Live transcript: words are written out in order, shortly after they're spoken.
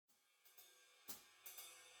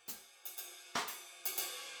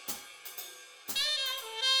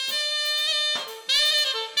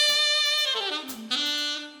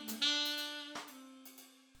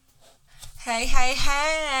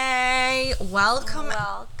Hey. Welcome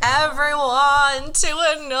everyone to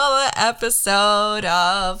another episode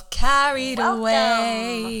of Carried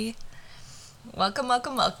Away. Welcome,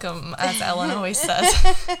 as Ellen always says.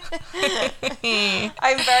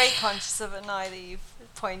 I'm very conscious of it now that you've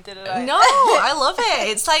pointed it out. No, I love it.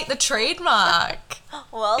 It's like the trademark.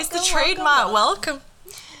 Welcome, it's the trademark. Welcome.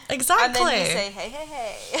 Exactly. And then you say,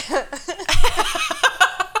 hey.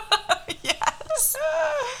 Yes.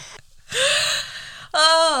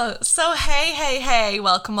 Oh, so hey,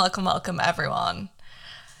 welcome everyone.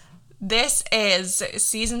 This is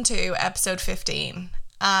season 2, episode 15,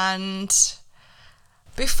 and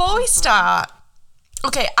before we start,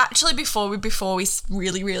 before we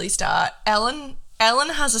really start, Ellen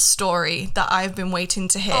has a story that I've been waiting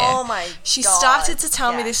to hear. Oh my God. She started to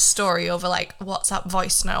tell me this story over like WhatsApp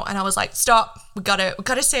voice note, and I was like, stop, we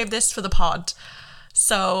gotta save this for the pod.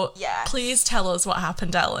 So please tell us what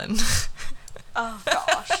happened, Ellen. Oh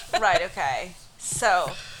gosh. Right, okay.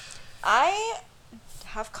 So I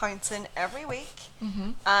have counselling every week,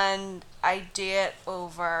 and I do it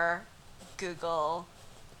over Google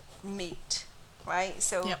Meet, right?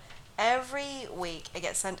 So every week I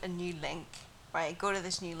get sent a new link, right? Go to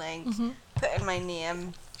this new link, put in my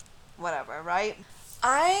name, whatever, right?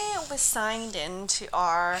 I was signed in to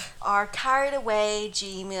our Carried Away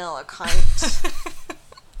Gmail account.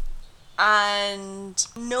 And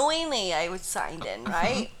knowingly I was signed in,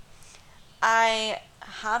 right? I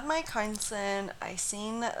had my counselling, I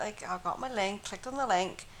seen that, like, I got my link, clicked on the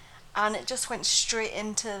link, and it just went straight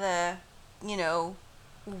into the,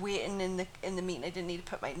 waiting in the meeting. I didn't need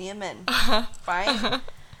to put my name in, right?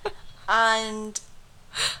 And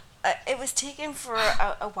it was taking for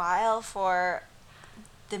a while for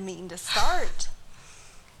the meeting to start.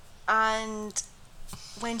 And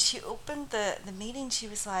when she opened the meeting, she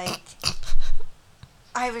was like,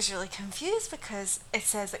 I was really confused because it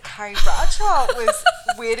says that Carrie Bradshaw was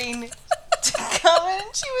waiting to come in.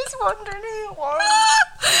 She was wondering who it was.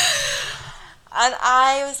 And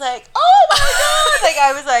I was like, oh my God! Like,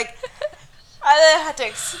 I was like, I then had to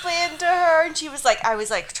explain to her, and she was like, I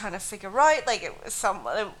was like trying to figure out, like, it was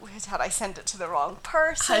had I sent it to the wrong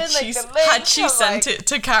person? Had she sent it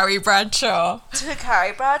to Carrie Bradshaw? To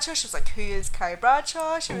Carrie Bradshaw. She was like, who is Carrie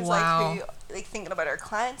Bradshaw? She was like, thinking about her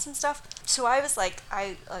clients and stuff. So I was like,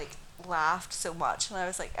 I laughed so much, and I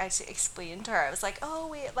was like, I explained to her, I was like, oh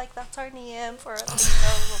wait, like, that's our name for it, blah,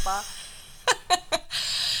 blah, blah.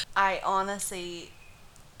 I honestly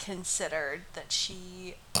considered that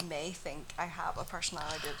she may think I have a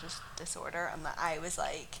personality disorder, and that I was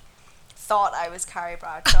like, thought I was Carrie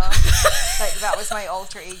Bradshaw. Like, that was my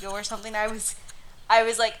alter ego or something. I was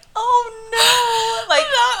like, oh no, like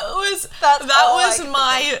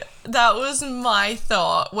that was my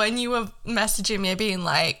thought when you were messaging me, being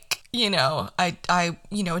like, I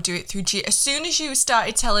do it through as soon as you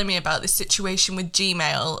started telling me about this situation with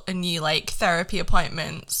Gmail and you like therapy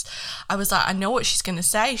appointments, I was like, I know what she's gonna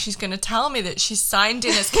say. She's gonna tell me that she's signed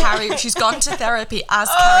in as Carrie. She's gone to therapy as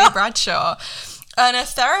Carrie Bradshaw, and a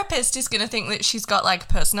therapist is gonna think that she's got like a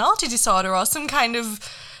personality disorder or some kind of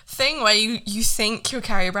thing where you think you're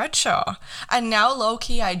Carrie Bradshaw. And now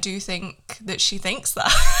low-key I do think that she thinks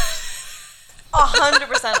that.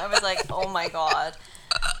 100%. I was like, oh my God.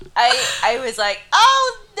 I was like,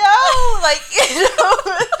 oh no, like,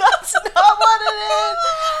 that's not what it is.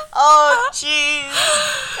 Oh jeez,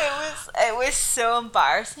 it was so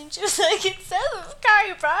embarrassing. She was like, it says it's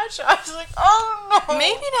Carrie Bradshaw. I was like, oh no.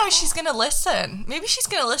 Maybe now she's gonna listen. Maybe she's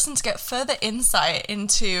gonna listen to get further insight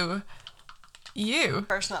into you.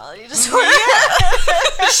 Personality disorder.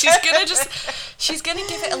 Yeah. she's gonna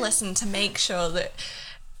give it a listen to make sure that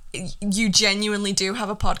you genuinely do have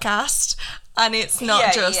a podcast, and it's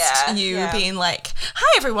not you being like,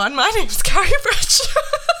 hi everyone, my name's Carrie Bradshaw.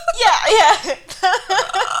 Yeah.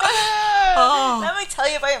 Let me tell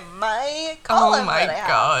you about my column. Oh my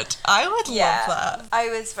God, I would love that. I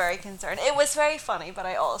was very concerned. It was very funny, but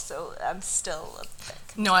I also am still a bit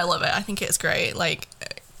concerned. No, I love it. I think it's great. Like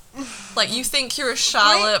you think you're a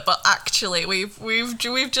Charlotte, but actually we've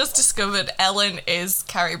just discovered Ellen is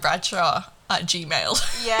Carrie Bradshaw at Gmail.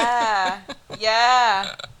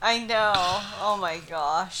 Yeah, I know. Oh my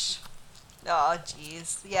gosh. Oh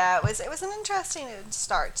jeez. Yeah, it was an interesting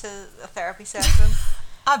start to a therapy session.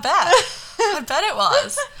 I bet it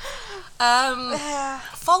was.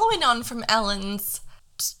 Following on from Ellen's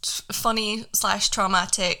funny /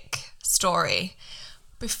 traumatic story,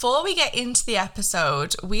 before we get into the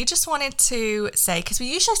episode, we just wanted to say, because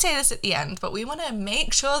we usually say this at the end, but we want to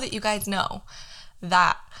make sure that you guys know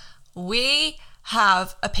that we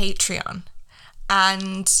have a Patreon,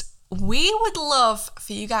 and we would love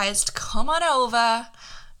for you guys to come on over,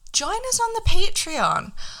 join us on the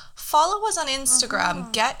Patreon, follow us on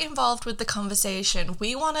Instagram, get involved with the conversation.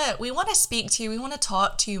 We want to speak to you. We want to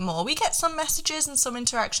talk to you more. We get some messages and some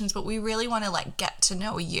interactions, but we really want to like get to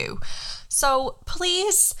know you. So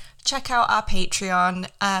please check out our Patreon.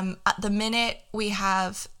 At the minute, we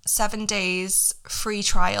have 7 days free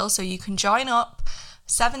trial, so you can join up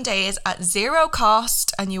 7 days at 0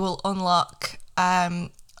 cost, and you will unlock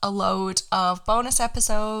a load of bonus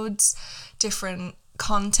episodes, different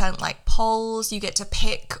content like polls. You get to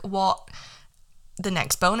pick what the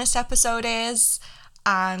next bonus episode is,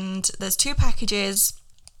 and there's 2 packages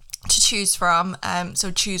to choose from,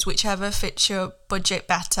 so choose whichever fits your budget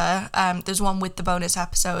better. There's one with the bonus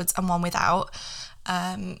episodes and one without,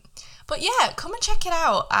 but yeah, come and check it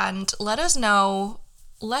out and let us know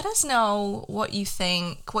what you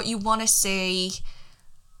think, what you want to see.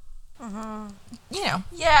 You know.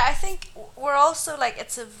 Yeah, I think we're also like,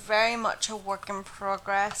 it's a very much a work in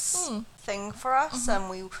progress thing for us, and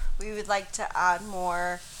we would like to add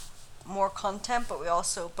more content,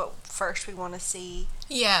 but first we want to see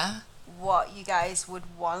what you guys would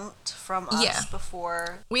want from us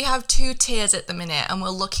before. We have 2 tiers at the minute, and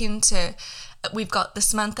we've got the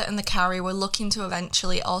Samantha and the Carrie. We're looking to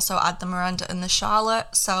eventually also add the Miranda and the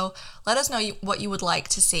Charlotte. So let us know what you would like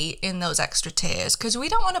to see in those extra tiers, because we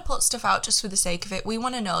don't want to put stuff out just for the sake of it. We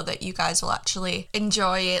want to know that you guys will actually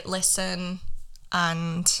enjoy it, listen,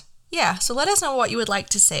 and yeah. So let us know what you would like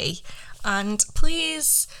to see, and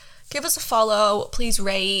please give us a follow, please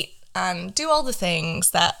rate, and do all the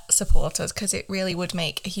things that support us, because it really would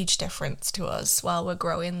make a huge difference to us while we're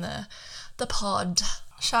growing the pod.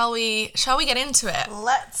 Shall we get into it?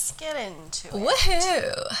 Let's get into it.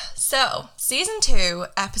 Woohoo! So, season 2,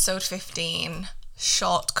 episode 15,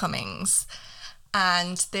 Shortcomings.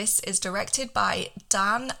 And this is directed by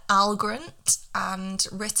Dan Algrant and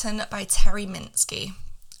written by Terry Minsky.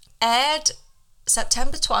 Aired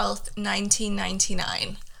September 12th,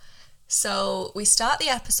 1999. So we start the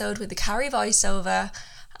episode with the Carrie voiceover,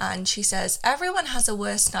 and she says, "Everyone has a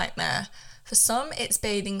worst nightmare. For some, it's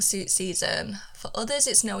bathing suit season. For others,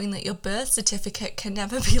 it's knowing that your birth certificate can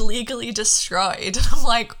never be legally destroyed." And I'm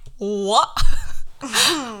like, what?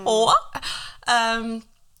 What? And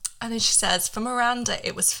then she says, for Miranda,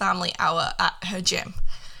 it was family hour at her gym.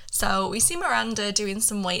 So we see Miranda doing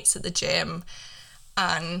some weights at the gym,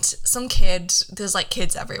 and some kid, there's like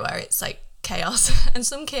kids everywhere, it's like chaos, and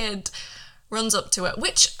some kid runs up to it,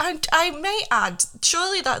 which I may add,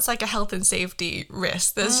 surely that's like a health and safety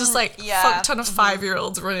risk. There's just like fuck ton of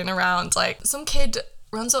 5-year-olds running around. Like, some kid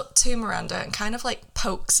runs up to Miranda and kind of like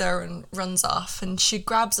pokes her and runs off, and she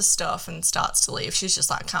grabs the stuff and starts to leave. She's just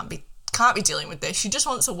like, can't be dealing with this. She just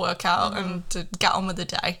wants to work out and to get on with the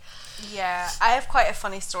day. Yeah, I have quite a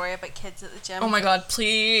funny story about kids at the gym. Oh my god,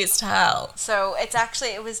 please tell. So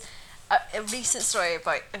it was a recent story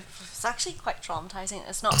about, it was actually quite traumatizing.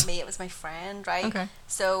 It's not me, it was my friend, right? Okay.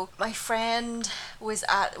 So my friend was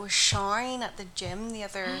showering at the gym the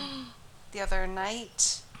other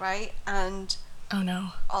night, right? And oh no.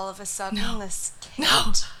 All of a sudden this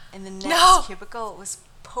kid in the next cubicle was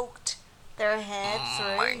poked their head through.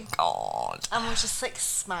 Oh my god. And was just like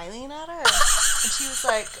smiling at her. And she was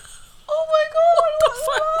like, oh my god, what the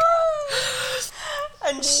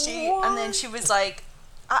fuck? And then she was like,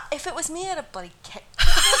 if it was me, I'd have bloody kicked. I'd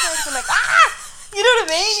have been like, you know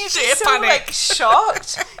what I mean? You're so panic. Like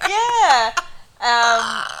shocked. Yeah.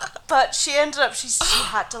 But she ended up, she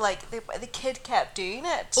had to like, the kid kept doing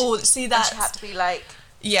it. Oh, see that? And she had to be like,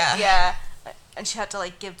 yeah. And she had to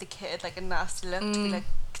like give the kid like a nasty look to be like,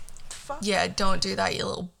 the fuck? Yeah, don't do that, you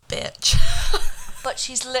little bitch. But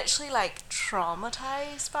she's literally like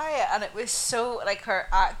traumatized by it, and it was so like her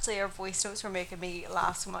voice notes were making me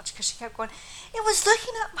laugh so much, because she kept going, it was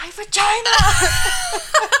looking at my vagina.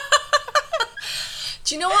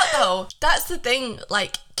 Do you know what though? That's the thing,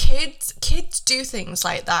 like kids do things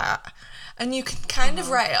like that, and you can kind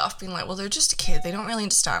of write it off being like, well, they're just a kid, they don't really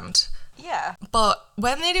understand. Yeah. But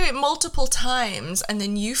when they do it multiple times and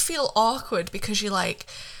then you feel awkward because you're like,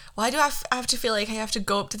 why do I have to feel like I have to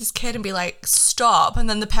go up to this kid and be like, stop, and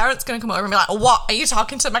then the parent's going to come over and be like, what are you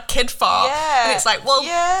talking to my kid for? Yeah. And it's like, well,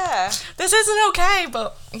 this isn't okay,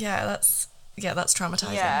 but that's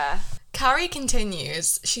traumatizing. Yeah. Carrie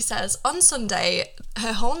continues. She says, on Sunday,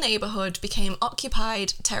 her whole neighbourhood became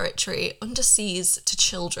occupied territory under siege to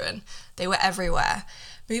children. They were everywhere.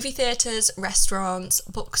 Movie theatres, restaurants,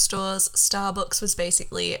 bookstores, Starbucks was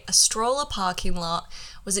basically a stroller parking lot.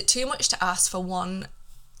 Was it too much to ask for one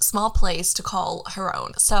small place to call her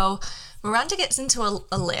own? So Miranda gets into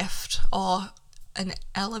a lift, or an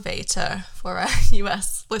elevator for our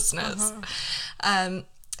US listeners.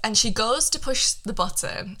 And she goes to push the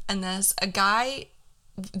button, and there's a guy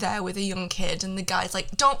there with a young kid, and the guy's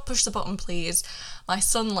like, don't push the button, please. My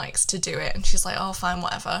son likes to do it. And she's like, oh, fine,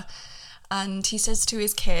 whatever. And he says to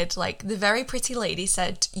his kid, like, the very pretty lady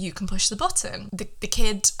said, you can push the button. The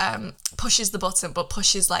kid pushes the button, but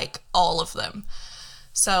pushes, like, all of them.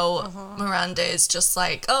 So Miranda is just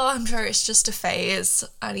like, oh, I'm sure it's just a phase.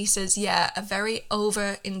 And he says, yeah, a very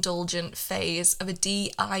overindulgent phase of a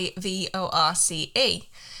divorce.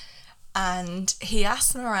 And he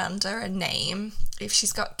asks Miranda a name, if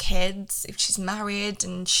she's got kids, if she's married,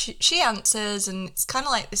 and she answers, and it's kind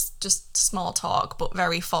of like this just small talk, but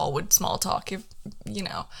very forward small talk, if you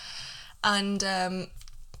know. And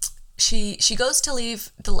she goes to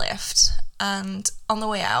leave the lift, and on the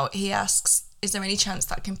way out, he asks, is there any chance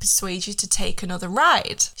that I can persuade you to take another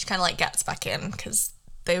ride? She kind of like gets back in, because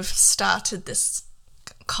they've started this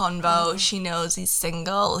convo. She knows he's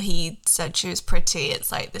single. He said she was pretty.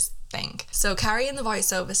 It's like this thing. So Carrie in the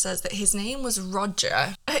voiceover says that his name was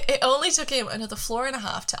Roger. It only took him another floor and a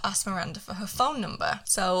half to ask Miranda for her phone number.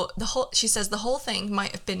 So she says the whole thing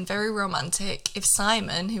might have been very romantic if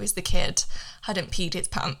Simon, who is the kid, hadn't peed his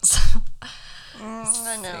pants.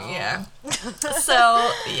 I know. Yeah.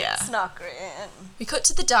 So, yeah. It's not great. We cut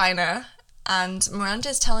to the diner, and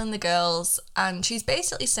Miranda's telling the girls, and she's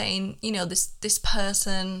basically saying, you know, this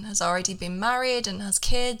person has already been married and has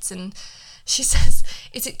kids, and she says,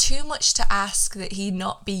 is it too much to ask that he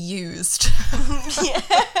not be used? Yeah.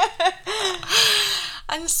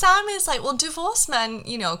 And Sam is like, well, divorced men,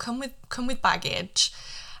 you know, come with baggage.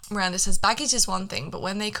 Miranda says baggage is one thing, but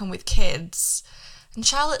when they come with kids... And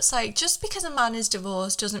Charlotte's like, just because a man is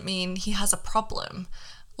divorced doesn't mean he has a problem.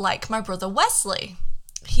 Like my brother Wesley.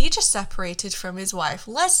 He just separated from his wife,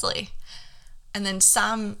 Leslie. And then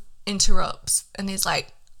Sam interrupts and he's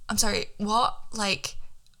like, I'm sorry, what? Like,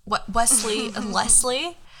 what, Wesley and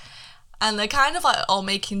Leslie? And they're kind of like all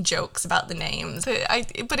making jokes about the names.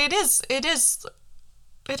 But it is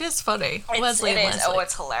funny. Wesley and Leslie. Oh,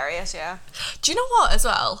 it's hilarious, yeah. Do you know what as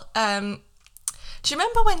well? Do you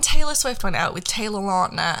remember when Taylor Swift went out with Taylor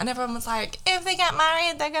Lautner and everyone was like, if they get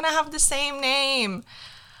married, they're going to have the same name?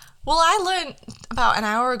 Well, I learned about an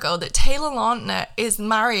hour ago that Taylor Lautner is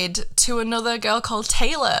married to another girl called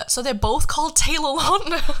Taylor. So they're both called Taylor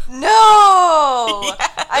Lautner. No!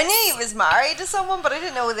 Yes. I knew he was married to someone, but I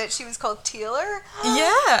didn't know that she was called Taylor.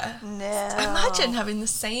 Yeah. No. Imagine having the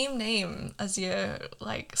same name as your,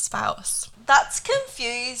 like, spouse. That's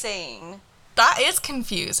confusing. That is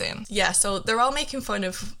confusing. Yeah, so they're all making fun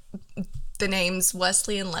of the names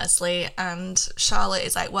Wesley and Leslie, and Charlotte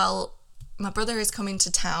is like, well, my brother is coming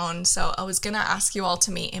to town, so I was going to ask you all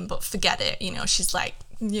to meet him, but forget it. You know, she's like,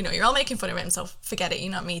 you know, you're all making fun of him, so forget it,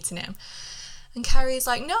 you're not meeting him. And Carrie's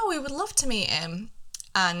like, no, we would love to meet him.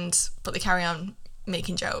 But they carry on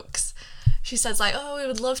making jokes. She says like, oh, we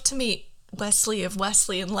would love to meet Wesley of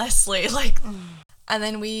Wesley and Leslie. And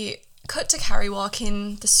then we cut to Carrie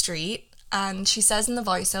walking the street, and she says in the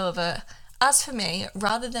voiceover, as for me,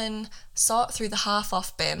 rather than sort through the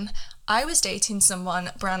half-off bin, I was dating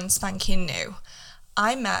someone brand spanking new.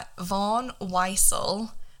 I met Vaughn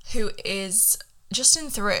Weissel, who is Justin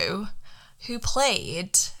Theroux,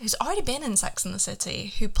 who's already been in Sex and the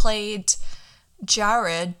City, who played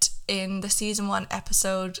Jared in the season 1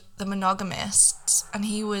 episode The Monogamists, and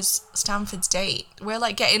he was Stanford's date. We're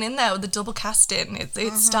like getting in there with the double casting.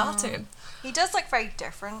 It's starting. He does look very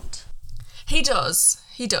different. He does,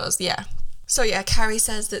 yeah. So yeah, Carrie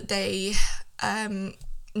says that they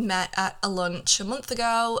met at a lunch a month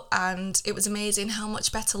ago, and it was amazing how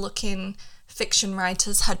much better looking fiction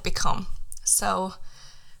writers had become. So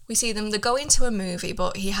we see them, they're going to a movie,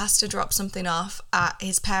 but he has to drop something off at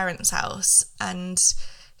his parents' house, and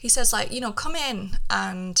he says like, you know, come in,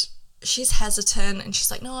 and she's hesitant, and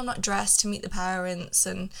she's like, no, I'm not dressed to meet the parents,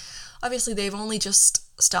 and obviously they've only just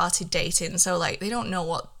started dating, so like they don't know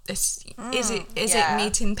what this is. It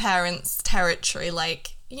meeting parents territory,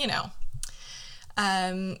 like, you know.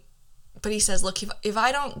 But he says, look, if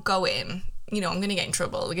I don't go in, you know, I'm gonna get in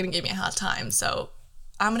trouble, they're gonna give me a hard time, so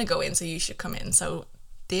I'm gonna go in, so you should come in. So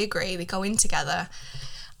they agree, they go in together,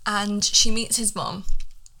 and she meets his mum,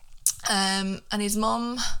 and his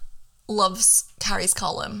mum loves Carrie's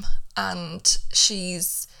column, and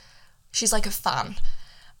she's like a fan,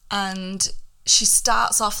 and she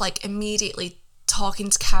starts off like immediately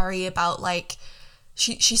talking to Carrie about like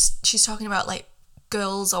she's talking about like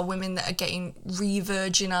girls or women that are getting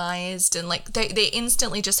re-virginized, and like they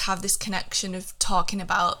instantly just have this connection of talking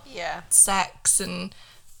about sex and,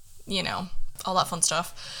 you know, all that fun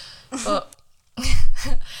stuff. But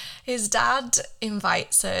his dad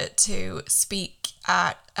invites her to speak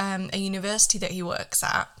at a university that he works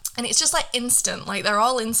at. And it's just like instant. Like they're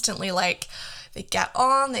all instantly like, they get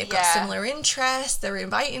on, they've got similar interests, they're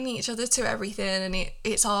inviting each other to everything, and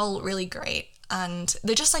it's all really great. And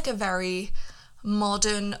they're just like a very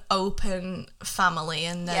modern, open family,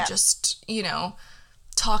 and they're just, you know,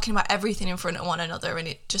 talking about everything in front of one another, and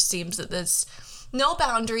it just seems that there's no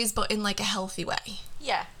boundaries, but in like a healthy way.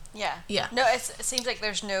 Yeah. No, it seems like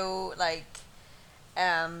there's no like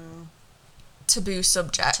taboo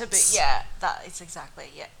subjects. That is exactly,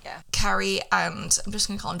 yeah. Carrie and, I'm just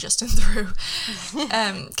going to call him Justin through.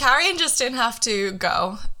 Carrie and Justin have to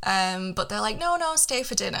go, but they're like, no, stay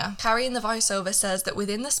for dinner. Carrie in the voiceover says that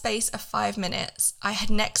within the space of 5 minutes, I had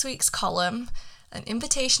next week's column, an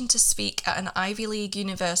invitation to speak at an Ivy League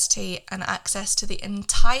university, and access to the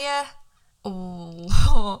entire...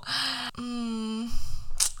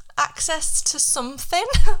 access to something.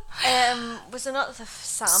 Was it not the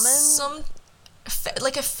salmon?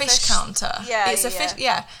 Like a fish counter. It's a fish.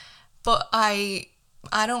 Yeah, but I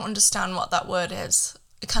don't understand what that word is.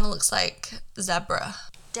 It kind of looks like zebra.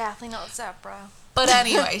 Definitely not zebra. But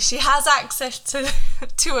anyway, she has access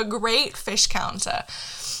to a great fish counter,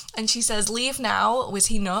 and she says, "Leave now." Was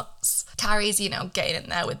he nuts? Carrie's, you know, getting in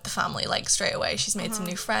there with the family like straight away. She's made some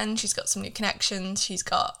new friends. She's got some new connections. She's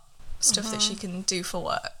got stuff that she can do for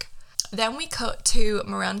work. Then we cut to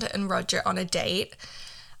Miranda and Roger on a date,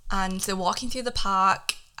 and they're walking through the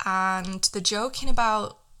park, and they're joking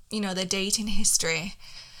about, you know, their dating history,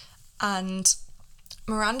 and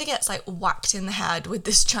Miranda gets like whacked in the head with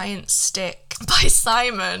this giant stick by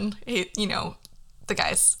Simon, you know, the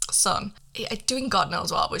guy's son, doing God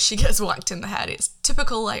knows what, but she gets whacked in the head. It's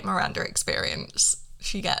typical like Miranda experience.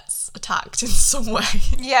 She gets attacked in some way.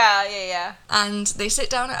 Yeah. And they sit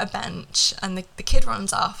down at a bench, and the kid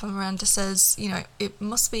runs off, and Miranda says, you know, it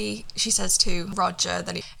must be, she says to Roger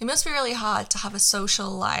that it must be really hard to have a social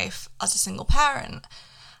life as a single parent.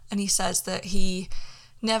 And he says that he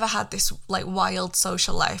never had this like wild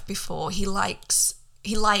social life before. He liked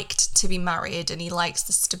to be married, and he likes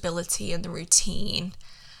the stability and the routine.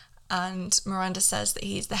 And Miranda says that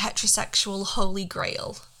he's the heterosexual holy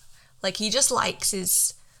grail. Like, he just likes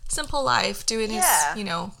his simple life, doing his, you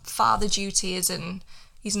know, father duties, and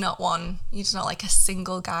he's not like a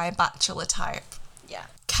single guy bachelor type. Yeah.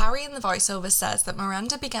 Carrie in the voiceover says that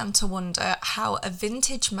Miranda began to wonder how a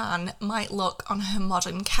vintage man might look on her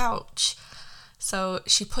modern couch. So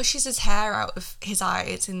she pushes his hair out of his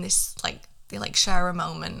eyes in this, like, they like share a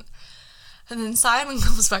moment. And then Simon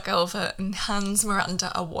comes back over and hands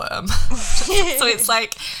Miranda a worm. So it's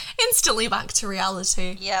like instantly back to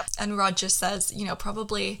reality. Yep. And Roger says, you know,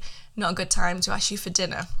 probably not a good time to ask you for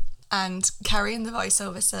dinner. And Carrie in the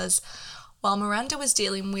voiceover says, while Miranda was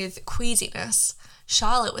dealing with queasiness,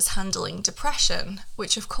 Charlotte was handling depression,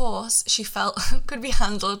 which of course she felt could be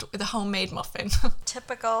handled with a homemade muffin.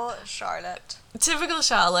 Typical Charlotte. Typical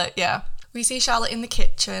Charlotte, yeah. We see Charlotte in the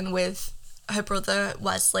kitchen with her brother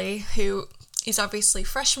Wesley, who is obviously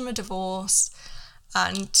fresh from a divorce,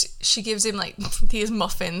 and she gives him like these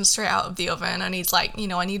muffins straight out of the oven, and he's like, you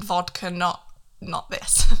know, I need vodka, not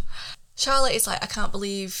this. Charlotte is like, I can't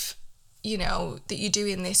believe, you know, that you're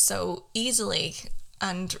doing this so easily,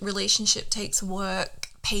 and relationship takes work,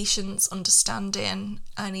 patience, understanding.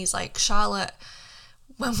 And he's like, Charlotte,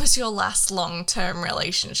 when was your last long-term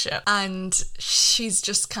relationship? And she's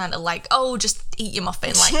just kind of like, oh, just eat your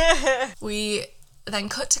muffin. Like, we then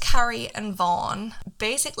cut to Carrie and Vaughn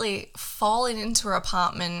basically falling into her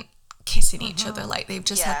apartment, kissing each other. Like, they've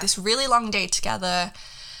just had this really long day together,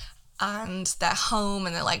 and they're home,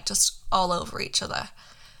 and they're like just all over each other.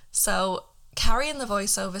 So Carrie in the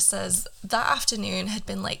voiceover says that afternoon had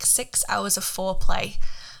been like 6 hours of foreplay.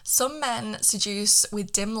 Some men seduce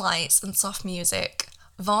with dim lights and soft music.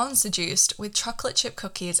 Vaughn seduced with chocolate chip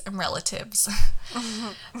cookies and relatives.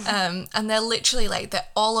 And they're literally like, they're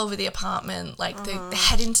all over the apartment, like they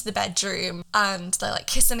head into the bedroom, and they're like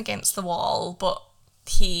kissing against the wall, but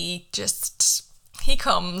he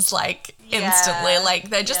comes like instantly,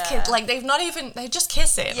 like they're just like they're just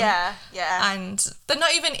kissing. Yeah. And they're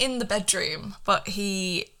not even in the bedroom, but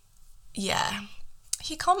he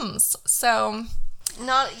comes. So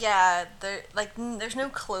there's no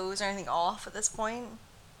clothes or anything off at this point.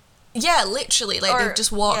 Yeah, literally, like they've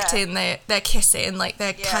just walked in, they're kissing, like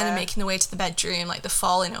they're kind of making their way to the bedroom, like they're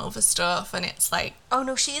falling over stuff, and it's like, oh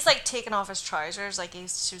no, she's like taking off his trousers, like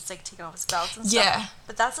she was like taking off his belt and stuff. Yeah,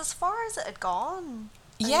 but that's as far as it had gone.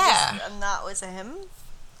 And and that was him.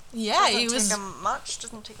 Yeah,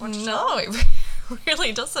 doesn't take much no, it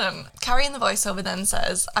really doesn't. Carrie in the voiceover then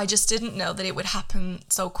says, I just didn't know that it would happen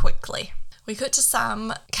so quickly. We cut to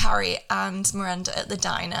Sam, Carrie and Miranda at the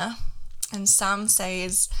diner, and Sam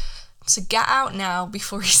says to get out now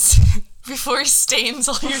before he stains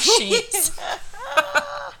all your sheets.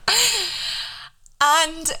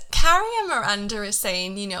 And Carrie and Miranda are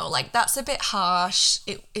saying, you know, like, that's a bit harsh.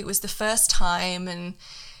 It was the first time and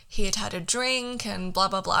he had had a drink and blah,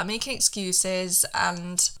 blah, blah, making excuses.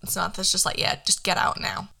 And Samantha's just like, yeah, just get out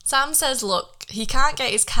now. Sam says, look, he can't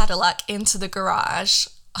get his Cadillac into the garage.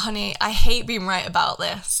 Honey, I hate being right about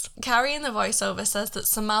this. Carrie in the voiceover says that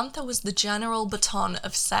Samantha was the general baton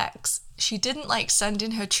of sex. She didn't like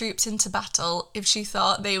sending her troops into battle if she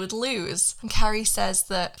thought they would lose. And Carrie says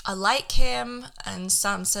that I like him, and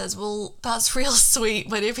Sam says, well, that's real sweet,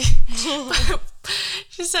 but if he...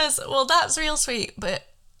 she says, well, that's real sweet, but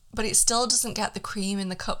it still doesn't get the cream in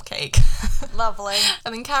the cupcake. Lovely.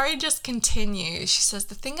 And then Carrie just continues. She says,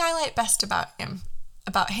 the thing I like best about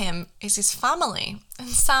him is his family. And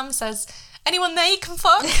Sam says, anyone there you can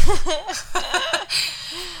fuck?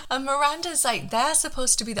 And Miranda's like, they're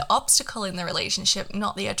supposed to be the obstacle in the relationship,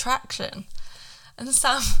 not the attraction. And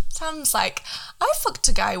Sam's like, I fucked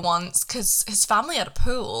a guy once because his family had a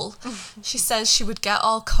pool. She says she would get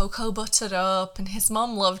all cocoa buttered up and his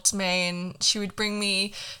mom loved me and she would bring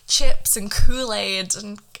me chips and Kool-Aid.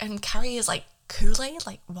 And Carrie is like, Kool-Aid?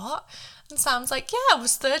 Like, what? And Sam's like, yeah, I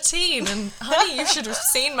was 13 and honey, you should have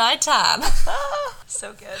seen my tan.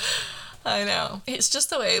 So good. I know. It's just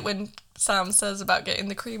the way when Sam says about getting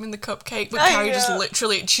the cream in the cupcake, but Carrie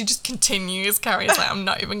she just continues. Carrie's like, I'm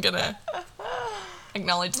not even gonna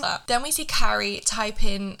acknowledge that. Then we see Carrie type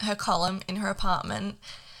in her column in her apartment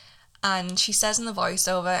and she says in the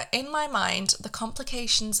voiceover, in my mind, the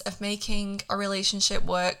complications of making a relationship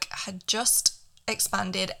work had just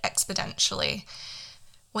expanded exponentially.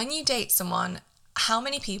 When you date someone, how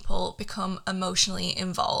many people become emotionally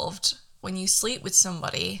involved? When you sleep with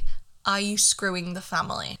somebody, are you screwing the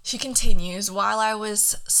family? She continues, while I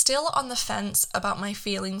was still on the fence about my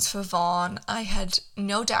feelings for Vaughn, I had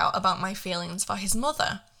no doubt about my feelings for his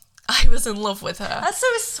mother. I was in love with her. That's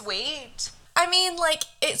so sweet. I mean, like,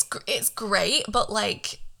 it's great, but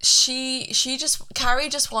like, Carrie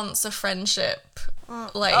just wants a friendship.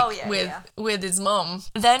 With his mum.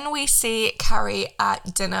 Then we see Carrie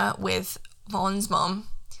at dinner with Vaughn's mum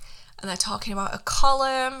and they're talking about a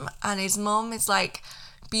column and his mum is like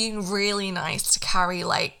being really nice to Carrie,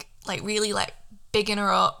 like really like bigging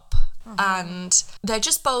her up. And they're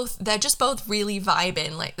just both really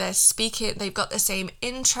vibing, like they're speaking, they've got the same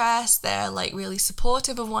interests, they're like really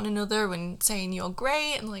supportive of one another and saying you're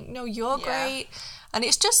great and like no you're great, and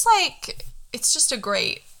it's just a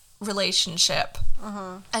great relationship.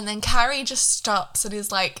 And then Carrie just stops and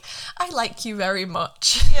is like, I like you very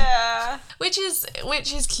much. Yeah. which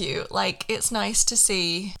is cute. Like, it's nice to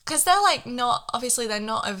see, because they're like they're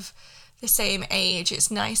not of the same age.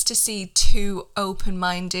 It's nice to see two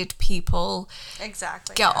open-minded people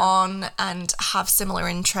get on and have similar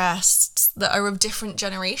interests that are of different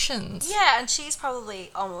generations. Yeah, and she's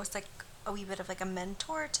probably almost like a wee bit of like a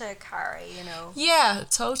mentor to Carrie, you know. Yeah,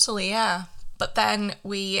 totally, yeah. But then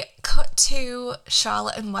we cut to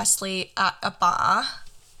Charlotte and Wesley at a bar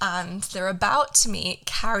and they're about to meet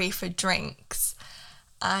Carrie for drinks.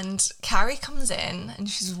 And Carrie comes in and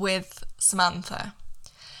she's with Samantha.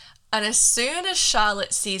 And as soon as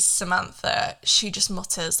Charlotte sees Samantha, she just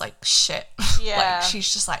mutters like, shit. Yeah. Like,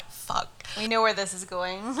 she's just like, fuck. We know where this is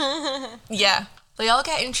going. Yeah. They all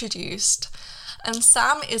get introduced. And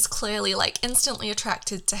Sam is clearly like instantly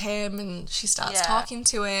attracted to him and she starts talking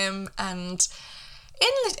to him and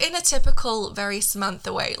in a typical very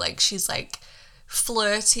Samantha way, like she's like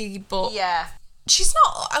flirty, but she's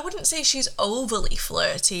not, I wouldn't say she's overly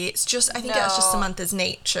flirty. It's just, I think that's just Samantha's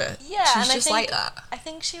nature. Yeah, she's and just like that. I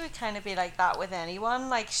think she would kind of be like that with anyone.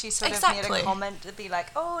 Like she sort of made a comment to be like,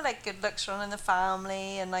 oh, like good looks run in the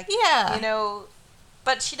family and like, you know.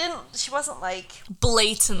 But she wasn't like...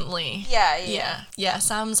 blatantly. Yeah,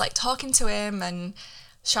 Sam's like talking to him and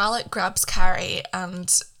Charlotte grabs Carrie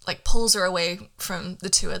and like pulls her away from the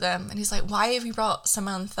two of them. And he's like, why have you brought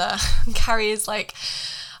Samantha? And Carrie is like,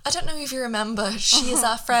 I don't know if you remember, she is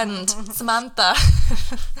our friend, Samantha.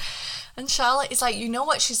 And Charlotte is like, you know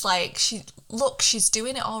what she's like? She's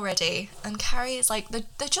doing it already. And Carrie is like,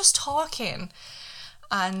 they're just talking.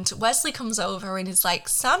 And Wesley comes over and is like,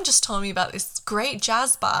 Sam just told me about this great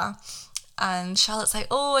jazz bar. And Charlotte's like,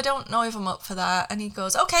 oh, I don't know if I'm up for that. And he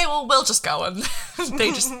goes, okay, well, we'll just go. And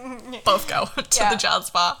they just both go to the jazz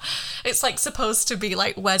bar. It's like supposed to be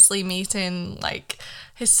like Wesley meeting like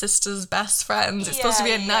his sister's best friends. It's supposed to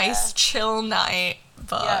be a nice, chill night,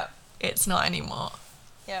 but it's not anymore.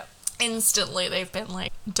 Yep. Instantly, they've been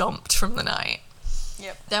like dumped from the night.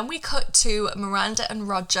 Yep. Then we cut to Miranda and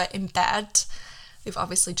Roger in bed. They've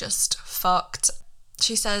obviously just fucked.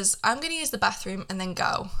 She says, I'm going to use the bathroom and then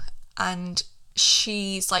go. And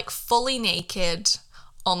she's like fully naked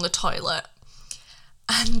on the toilet.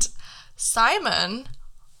 And Simon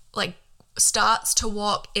like starts to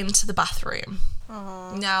walk into the bathroom.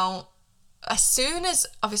 Now, as soon as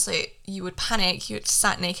obviously you would panic, you would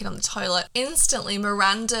sat naked on the toilet, instantly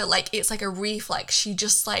Miranda, like it's like a reflex, she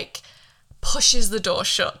just like pushes the door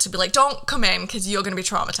shut to be like, don't come in because you're going to be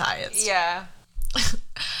traumatized. Yeah.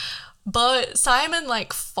 But Simon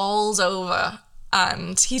like falls over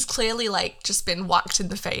and he's clearly like just been whacked in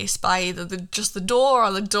the face by either the door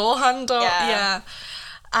or the door handle. Yeah.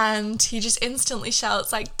 And he just instantly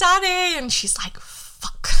shouts like, Daddy! And she's like,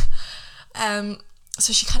 fuck.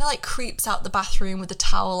 So she kind of like creeps out the bathroom with the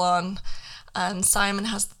towel on, and Simon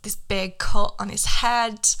has this big cut on his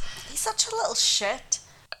head. He's such a little shit.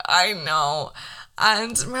 I know.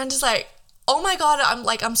 And Miranda's like, oh my God,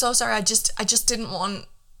 I'm so sorry. I just didn't want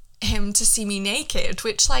him to see me naked,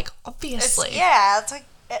 which like obviously. It's like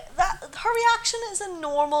that. Her reaction is a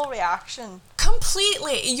normal reaction.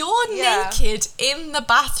 Completely. You're naked in the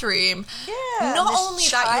bathroom. Yeah. Not this only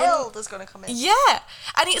child is going to come in. Yeah.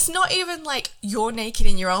 And it's not even like you're naked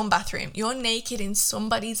in your own bathroom. You're naked in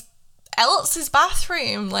somebody else's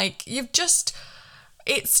bathroom. Like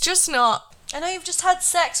it's just not. I know you've just had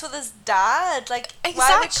sex with his dad. Like, Exactly.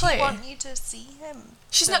 Why would she want you to see him?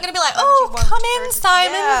 She's not going to be like, Why would you oh, want come her in, to-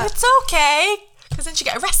 Simon. Yeah. It's okay. Because then she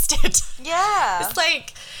get arrested. Yeah. It's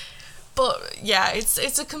like, but yeah,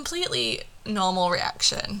 it's a completely normal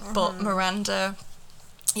reaction. But Miranda,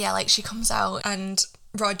 yeah, like she comes out and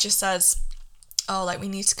Roger says, oh, like we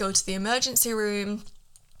need to go to the emergency room.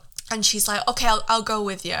 And she's like, okay, I'll go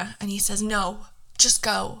with you. And he says, no, just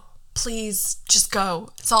go. Please, just go.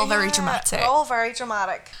 It's all very dramatic. All very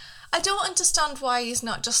dramatic. I don't understand why he's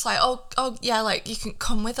not just like, oh yeah, like you can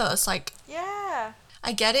come with us. Like, Yeah.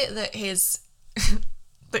 I get it that his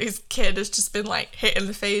kid has just been like hit in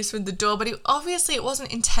the face with the door, but obviously it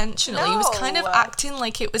wasn't intentional. He was kind of acting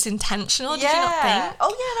like it was intentional. Did you not think?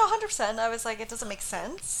 Oh yeah, no, 100%. I was like, it doesn't make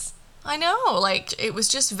sense. I know, like it was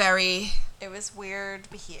just very It was weird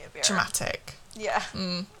behaviour. dramatic. Yeah.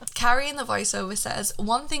 Carrie in the voiceover says,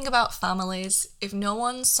 one thing about families, if no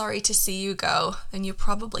one's sorry to see you go, then you're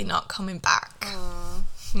probably not coming back.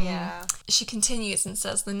 Yeah. She continues and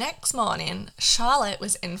says, the next morning, Charlotte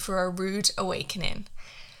was in for a rude awakening.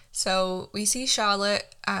 So we see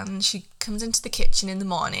Charlotte and she comes into the kitchen in the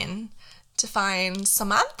morning to find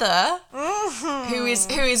Samantha, who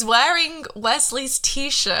is wearing Wesley's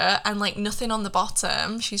t-shirt and like nothing on the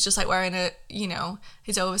bottom. She's just like wearing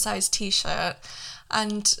his oversized t-shirt.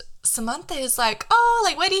 And Samantha is like, oh,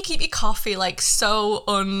 like, where do you keep your coffee? Like, so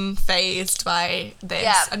unfazed by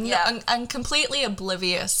this. And completely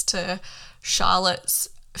oblivious to Charlotte's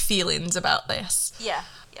feelings about this. Yeah.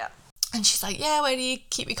 Yeah. And she's like, yeah, where do you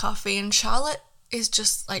keep your coffee? And Charlotte is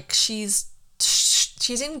just like, she's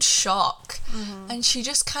in shock. And she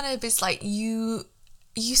just kind of is like, you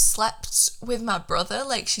slept with my brother?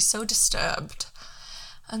 Like, she's so disturbed.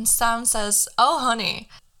 And Sam says, oh, honey,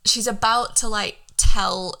 she's about to like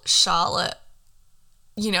tell Charlotte,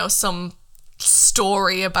 some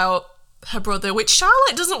story about her brother, which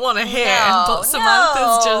Charlotte doesn't want to hear. But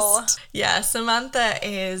Samantha's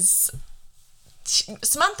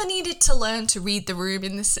Samantha needed to learn to read the room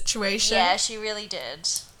in this situation. Yeah, she really did.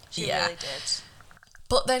 She really did.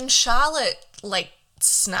 But then Charlotte like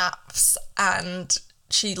snaps and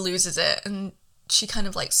she loses it, and she kind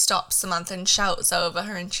of like stops Samantha and shouts over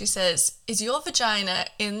her, and she says, is your vagina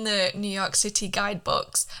in the New York City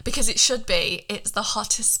guidebooks? Because it should be. It's the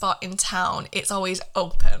hottest spot in town. It's always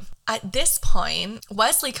open. At this point,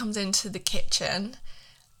 Wesley comes into the kitchen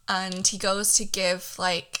and he goes to give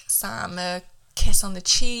like Sam a kiss on the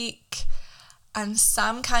cheek, and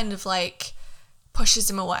Sam kind of like pushes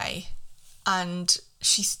him away, and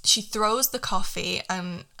she throws the coffee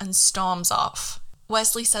and storms off.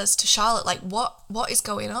 Wesley says to Charlotte, like, what is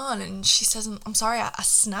going on? And she says, I'm sorry, I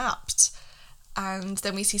snapped. And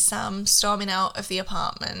then we see Sam storming out of the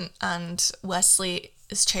apartment and Wesley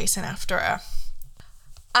is chasing after her.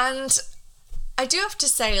 And I do have to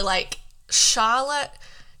say, like, Charlotte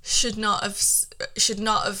should not have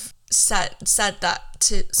said that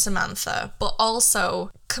to Samantha, but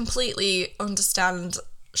also completely understand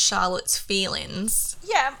Charlotte's feelings.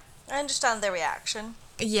 Yeah, I understand their reaction.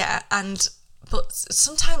 Yeah, but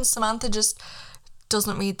sometimes Samantha just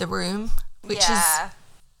doesn't read the room, which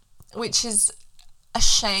is a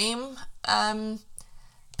shame.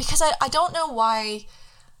 Because I don't know why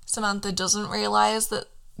Samantha doesn't realise that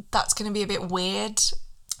that's going to be a bit weird.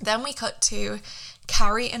 Then we cut to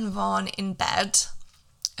Carrie and Vaughn in bed,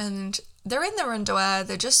 and they're in their underwear,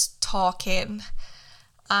 they're just talking,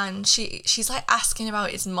 and she's like asking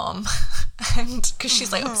about his mum, and because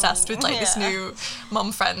she's like obsessed with like this new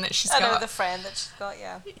mum friend that she's got. I know the friend that she's got,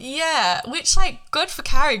 Yeah, which like good for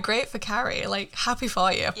Carrie, great for Carrie, like happy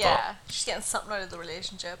for you. Yeah, she's getting something out of the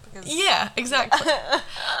relationship. Because yeah, exactly.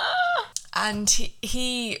 And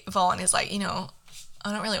Vaughn is like, you know,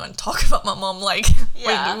 I don't really want to talk about my mum, like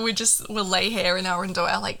we'll lay here in our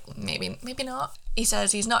underwear, like maybe not. He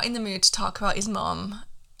says he's not in the mood to talk about his mum,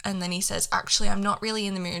 and then he says, actually, I'm not really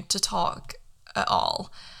in the mood to talk at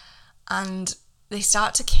all. And they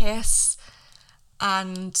start to kiss,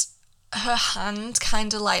 and her hand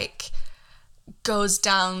kind of like goes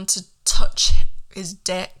down to touch his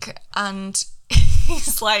dick, and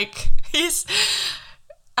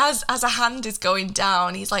as a hand is going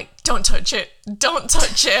down, he's like, don't touch it. Oh,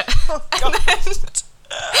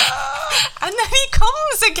 and then he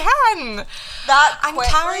comes again. That and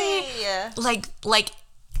quickly. Carrie, like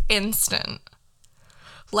instant.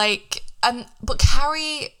 Like, but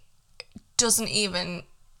Carrie doesn't even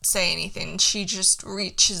say anything. She just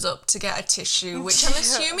reaches up to get a tissue, which I'm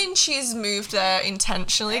assuming she's moved there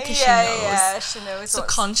intentionally because she knows. Yeah, she knows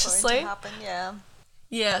subconsciously. What's going to happen,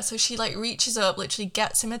 Yeah, so she like reaches up, literally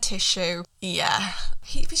gets him a tissue. Yeah.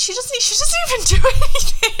 She doesn't even do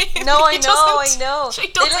anything. No, I know. She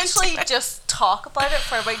they literally just talk about it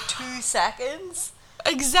for about 2 seconds.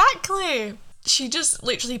 Exactly. She just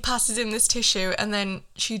literally passes him this tissue, and then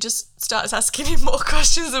she just starts asking him more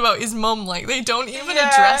questions about his mum. Like, they don't even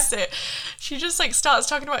address it. She just like starts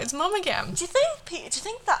talking about his mum again. Do you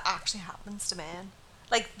think that actually happens to men?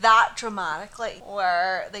 Like that dramatically,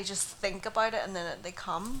 where they just think about it and then they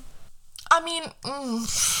come? I mean,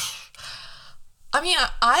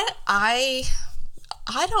 I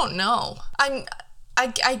don't know.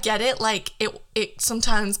 I get it. Like it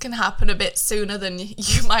sometimes can happen a bit sooner than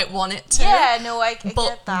you might want it to. Yeah, no, I get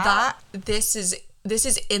that. But this is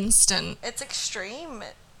instant. It's extreme.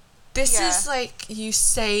 This is like you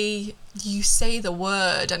say the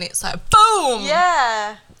word and it's like boom.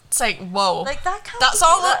 Yeah. It's like, whoa. Like that can't that's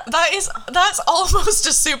almost a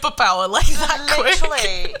superpower, like that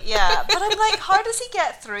literally, quick. Yeah. But I'm like, how does he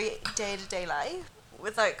get through day-to-day life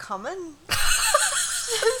without coming?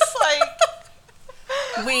 It's like,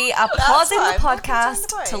 we are pausing the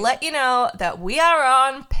podcast to let you know that we are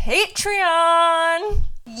on Patreon.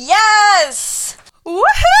 Yes! Woohoo!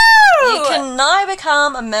 You can now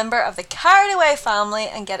become a member of the Carried Away family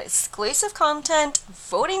and get exclusive content,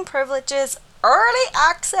 voting privileges, early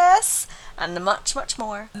access, and much, much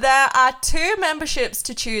more. There are 2 memberships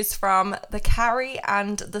to choose from, the Carrie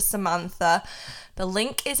and the Samantha. The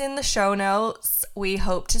link is in the show notes. We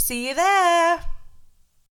hope to see you there.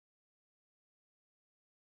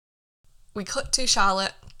 We cut to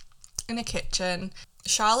Charlotte in a kitchen.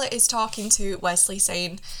 Charlotte is talking to Wesley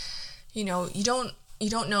saying, you know, you don't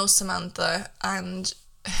know Samantha, and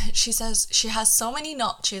she says she has so many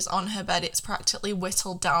notches on her bed it's practically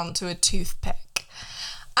whittled down to a toothpick.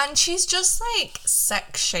 And she's just like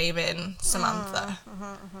sex shaming Samantha.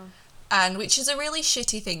 And which is a really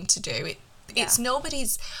shitty thing to do. It's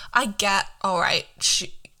nobody's. I get, alright,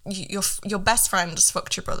 your best friend just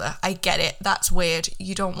fucked your brother. I get it. That's weird.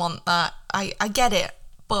 You don't want that. I get it.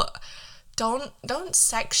 But don't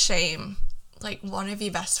sex shame like one of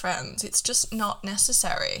your best friends. It's just not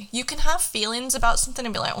necessary. You can have feelings about something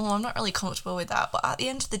and be like, oh, I'm not really comfortable with that, but at the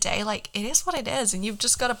end of the day, like, it is what it is, and you've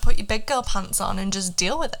just got to put your big girl pants on and just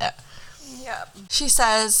deal with it. Yeah. She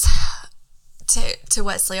says to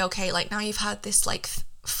Wesley, okay, like, now you've had this like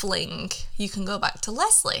fling, you can go back to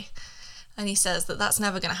Leslie. And he says that that's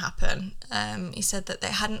never going to happen. He said that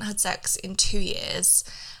they hadn't had sex in 2 years,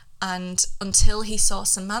 and until he saw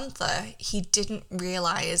Samantha, he didn't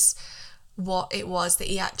realise what it was that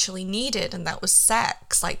he actually needed, and that was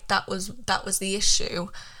sex. Like, that was the issue.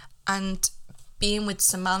 And being with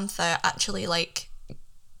Samantha actually like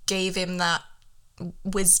gave him that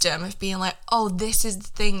wisdom of being like, oh, this is the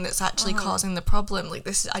thing that's actually causing the problem. Like,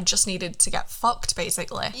 I just needed to get fucked,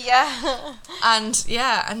 basically. Yeah. And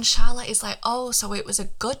Charlotte is like, oh, so it was a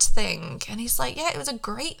good thing. And he's like, yeah, it was a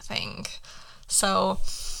great thing. So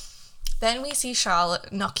then we see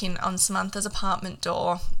Charlotte knocking on Samantha's apartment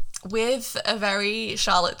door with a very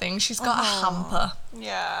Charlotte thing. She's got a hamper.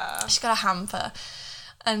 Yeah. She's got a hamper.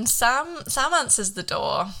 And Sam answers the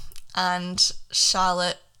door, and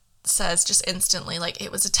Charlotte says just instantly, like,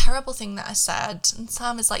 it was a terrible thing that I said. And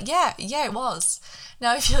Sam is like, yeah, it was.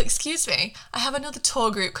 Now, if you'll excuse me, I have another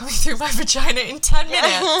tour group coming through my vagina in 10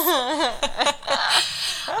 minutes.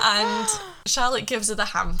 And Charlotte gives her the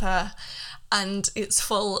hamper, and it's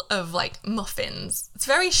full of like muffins. It's a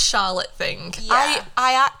very Charlotte thing. Yeah.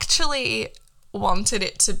 I actually wanted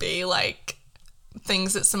it to be like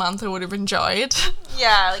things that Samantha would have enjoyed.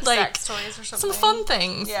 Yeah, like sex Like, toys or something. some fun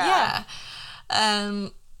things. Yeah.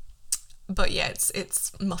 But yeah,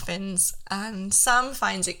 it's muffins, and Sam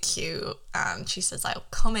finds it cute, and she says, "I'll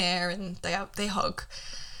come here," and they hug.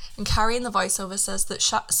 And Carrie in the voiceover says that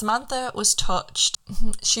Samantha was touched.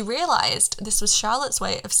 She realised this was Charlotte's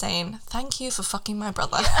way of saying, "Thank you for fucking my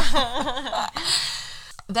brother." Yeah.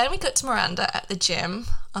 Then we cut to Miranda at the gym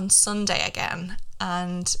on Sunday again,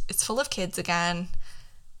 and it's full of kids again.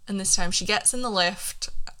 And this time she gets in the lift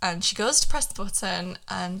and she goes to press the button,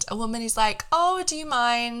 and a woman is like, "Oh, do you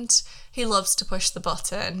mind? He loves to push the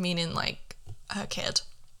button," meaning like her kid.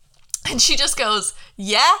 And she just goes,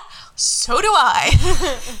 "Yeah, so do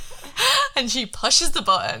I." And she pushes the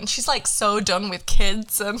button. She's like so done with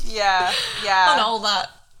kids and Yeah. and all that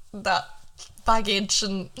baggage,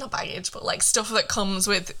 and not baggage, but like stuff that comes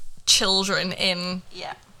with children in.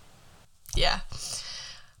 Yeah.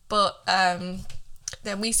 But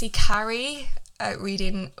then we see Carrie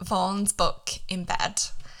reading Vaughn's book in bed,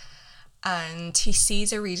 and he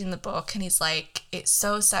sees her reading the book, and he's like, "It's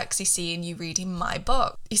so sexy seeing you reading my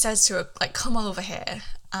book." He says to her, like, "Come over here,"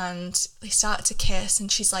 and they start to kiss,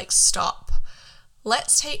 and she's like, "Stop.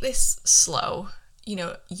 Let's take this slow. You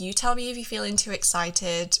know, you tell me if you're feeling too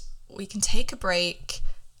excited. We can take a break."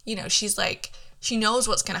 You know, she's like, she knows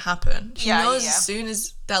what's going to happen. She knows as soon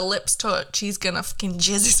as their lips touch, he's going to fucking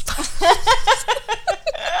jizz his pants.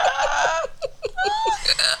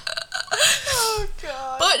 Oh,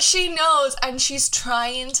 God. But she knows, and she's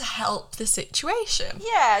trying to help the situation.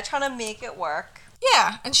 Yeah, trying to make it work.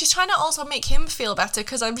 Yeah, and she's trying to also make him feel better,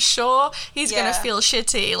 because I'm sure he's going to feel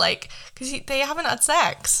shitty, like, because they haven't had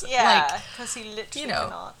sex. Yeah, because he literally you know,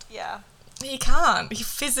 cannot. Yeah. He can't. He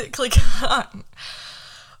physically can't.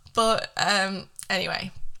 But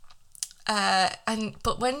anyway,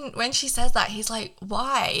 but when she says that, he's like,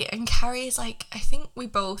 "Why?" And Carrie's like, "I think we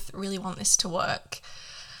both really want this to work."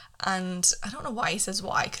 And I don't know why he says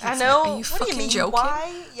why. Cause I know. Like, are you what fucking do you mean? joking?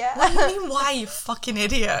 Why? Yeah. What do you mean why, you fucking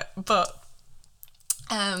idiot? But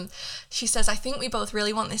she says, "I think we both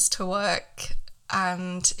really want this to work."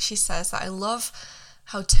 And she says that, "I love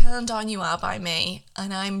how turned on you are by me,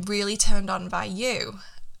 and I'm really turned on by you.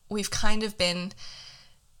 We've kind of been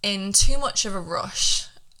in too much of a rush."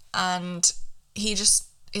 And he just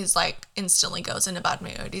is like, instantly goes in a bad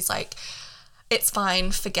mood. He's like, "It's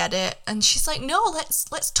fine, forget it." And she's like, "No,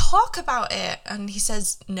 let's talk about it." And he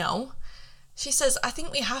says, "No." She says, "I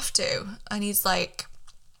think we have to." And he's like,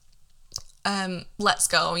 "Let's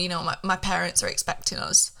go, you know, my parents are expecting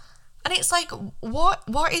us." And it's like,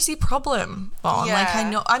 what is your problem, Vaughn? Yeah. Like,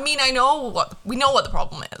 we know what the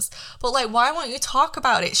problem is, but like, why won't you talk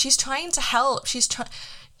about it? She's trying to help. She's trying,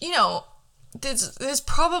 you know, there's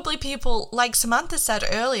probably people, like Samantha said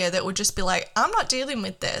earlier, that would just be like, "I'm not dealing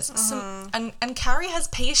with this." And Carrie has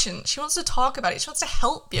patience. She wants to talk about it. She wants to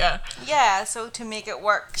help you. Yeah, so to make it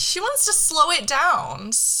work. She wants to slow it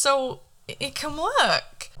down so it can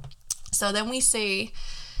work. So then we see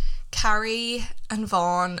Carrie and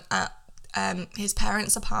Vaughn at his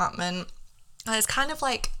parents' apartment, and it's kind of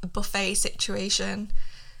like a buffet situation,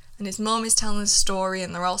 and his mum is telling a story,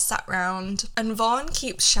 and they're all sat round, and Vaughn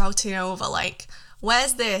keeps shouting over, like,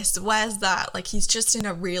 "Where's this? Where's that?" Like, he's just in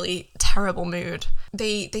a really terrible mood.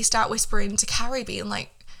 They start whispering to Carrie, being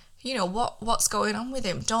like, you know, what's going on with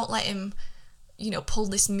him? Don't let him, you know, pull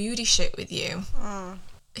this moody shit with you.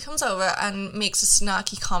 He comes over and makes a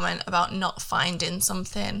snarky comment about not finding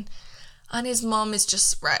something, and his mum is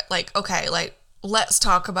just like, "Okay, like, let's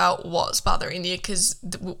talk about what's bothering you, because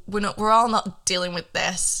we're all not dealing with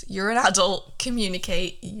this. You're an adult,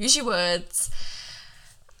 communicate, use your words."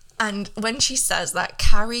 And when she says that,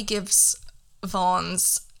 Carrie gives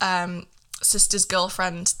Vaughn's sister's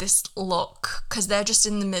girlfriend this look, because they're just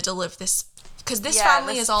in the middle of this, because this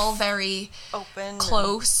family is all very open,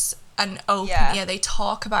 close and open. Yeah, they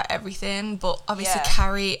talk about everything, but obviously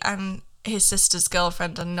Carrie and his sister's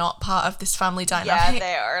girlfriend are not part of this family dynamic. Yeah,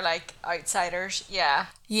 they are like outsiders.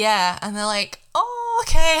 Yeah, and they're like, "Oh,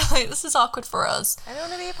 okay, like, this is awkward for us. I don't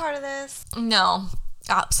want to be a part of this." No,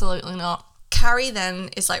 absolutely not. Carrie then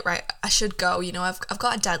is like, "Right, I should go, you know, I've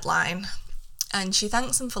got a deadline." And she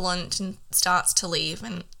thanks him for lunch and starts to leave,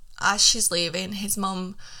 and as she's leaving, his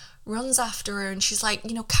mum runs after her, and she's like,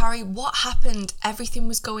 "You know, Carrie, what happened? Everything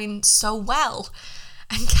was going so well."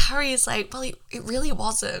 And Carrie is like, "Well, it really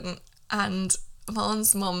wasn't." And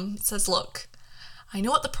Vaughn's mum says, "Look, I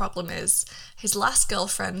know what the problem is. His last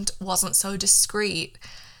girlfriend wasn't so discreet."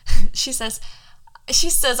 She says, she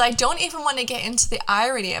says, I don't even want to get into the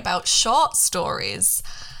irony about short stories.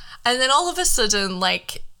 And then all of a sudden,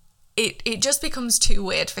 like, it just becomes too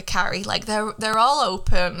weird for Carrie. Like, they're all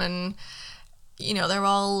open and, you know, they're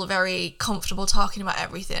all very comfortable talking about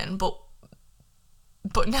everything. But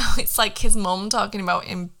now it's like his mum talking about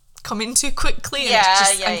him coming too quickly.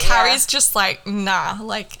 And Carrie's just like, nah.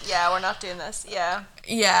 Like, yeah, we're not doing this. Yeah.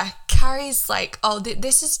 Yeah. Carrie's like, oh,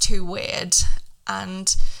 this is too weird.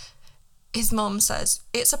 And his mum says,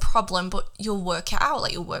 it's a problem, but you'll work it out.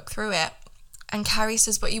 Like, you'll work through it. And Carrie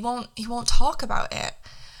says, but he won't talk about it.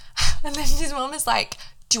 And then his mum is like,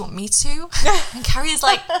 do you want me to? And Carrie is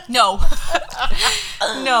like, no.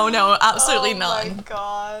 no, absolutely not. Oh my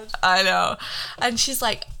God. I know. And she's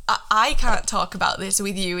like, I can't talk about this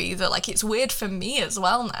with you either. Like, it's weird for me as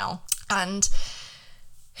well now. And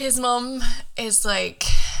his mum is like,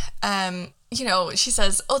 you know, she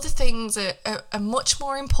says other things are much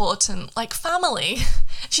more important, like family.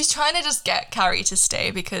 She's trying to just get Carrie to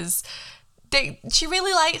stay because she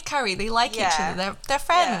really likes Carrie. They like each other. They're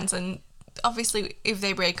friends. And obviously, if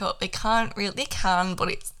they break up, they can, but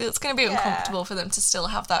it's going to be uncomfortable for them to still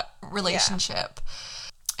have that relationship.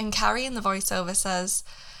 And Carrie in the voiceover says,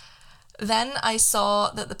 then I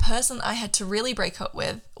saw that the person I had to really break up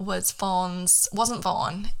with wasn't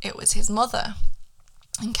Vaughn, it was his mother.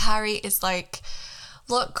 And Carrie is like,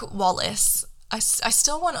 look, Wallace, I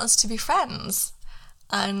still want us to be friends.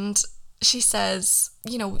 And she says,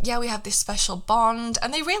 you know, yeah, we have this special bond.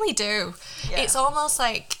 And they really do. Yeah. It's almost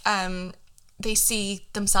like they see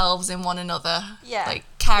themselves in one another. Yeah. Like,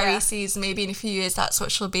 Carrie sees maybe in a few years that's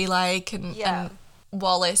what she'll be like. And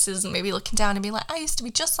Wallace is maybe looking down and being like, I used to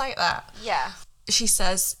be just like that. Yeah. She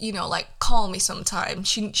says, you know, like, call me sometime.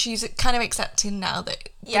 She's kind of accepting now that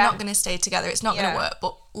they're not going to stay together. It's not going to work,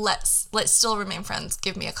 but let's still remain friends.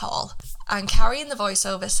 Give me a call. And Carrie in the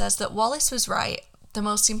voiceover says that Wallace was right. The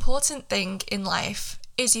most important thing in life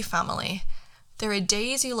is your family. There are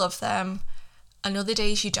days you love them and other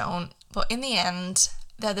days you don't. But in the end,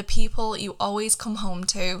 they're the people you always come home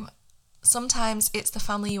to. Sometimes it's the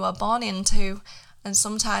family you are born into, and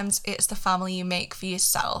sometimes it's the family you make for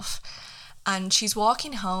yourself. And she's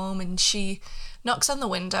walking home and she knocks on the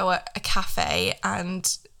window at a cafe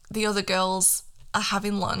and the other girls are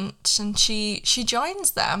having lunch and she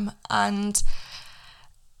joins them. And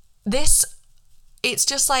it's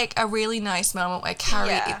just like a really nice moment where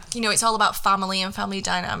Carrie, you know, it's all about family and family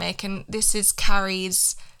dynamic. And this is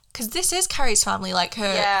Carrie's family. Like,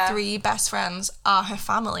 her three best friends are her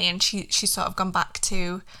family. And she's sort of gone back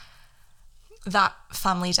to that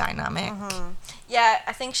family dynamic. Mm-hmm. Yeah,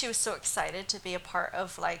 I think she was so excited to be a part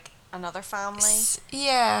of, like, another family.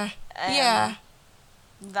 Yeah.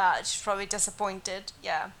 That she's probably disappointed.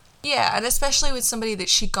 Yeah. Yeah, and especially with somebody that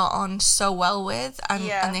she got on so well with, and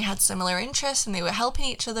they had similar interests, and they were helping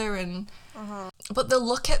each other, and but the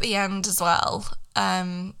look at the end as well,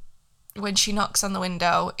 when she knocks on the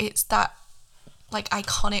window, it's that, like,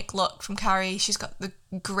 iconic look from Carrie. She's got the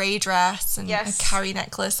grey dress and a Carrie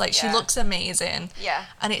necklace. Like, she looks amazing. Yeah.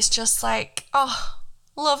 And it's just like, oh,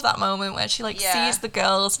 love that moment where she, like, sees the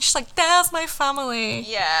girls. She's like, there's my family.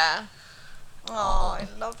 Yeah. Oh, I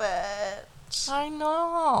love it. I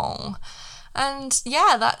know. And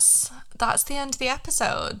yeah, that's the end of the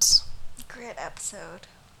episode. Great episode.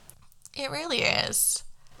 It really is.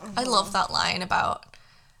 I love that line about,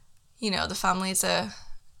 you know, the families are,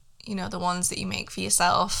 you know, the ones that you make for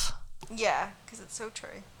yourself. Yeah, because it's so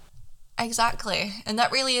true. Exactly. And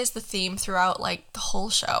that really is the theme throughout, like, the whole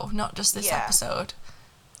show, not just this episode.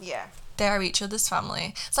 Yeah. They're each other's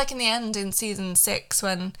family. It's like in the end in season 6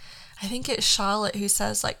 when I think it's Charlotte who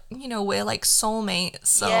says, like, you know, we're like soulmates.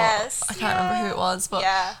 So yes. I can't remember who it was, but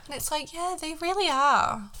and it's like, yeah, they really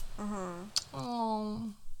are.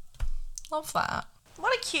 Oh, love that.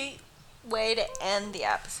 What a cute way to end the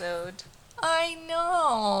episode. I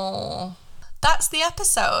know. That's the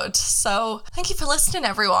episode. So thank you for listening,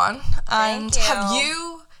 everyone. And have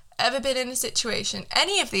you ever been in a situation,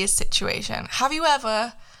 any of these situations? Have you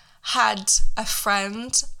ever had a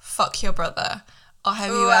friend fuck your brother? Or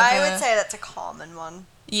have you ever... I would say that's a common one.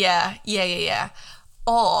 Yeah.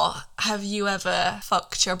 Or have you ever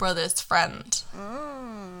fucked your brother's friend?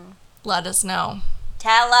 Let us know.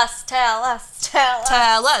 Tell us.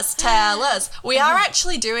 We are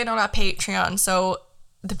actually doing on our Patreon, so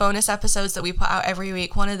the bonus episodes that we put out every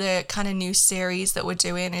week, one of the kind of new series that we're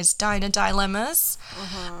doing is Diner Dilemmas.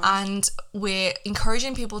 And we're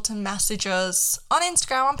encouraging people to message us on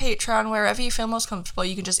Instagram, on Patreon, wherever you feel most comfortable.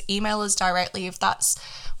 You can just email us directly if that's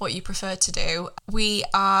what you prefer to do. We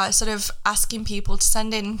are sort of asking people to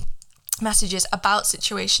send in messages about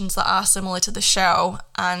situations that are similar to the show,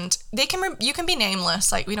 and you can be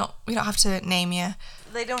nameless. Like we don't have to name you.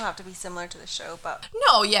 They don't have to be similar to the show, but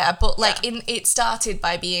no, yeah, but like it started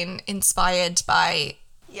by being inspired by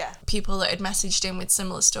people that had messaged in with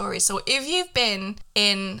similar stories. So if you've been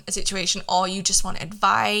in a situation or you just want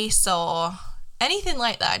advice or anything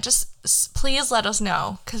like that, just please let us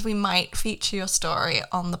know, because we might feature your story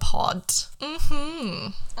on the pod.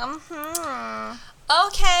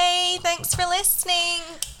 Okay, thanks for listening.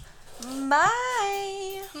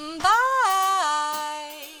 Bye. Bye.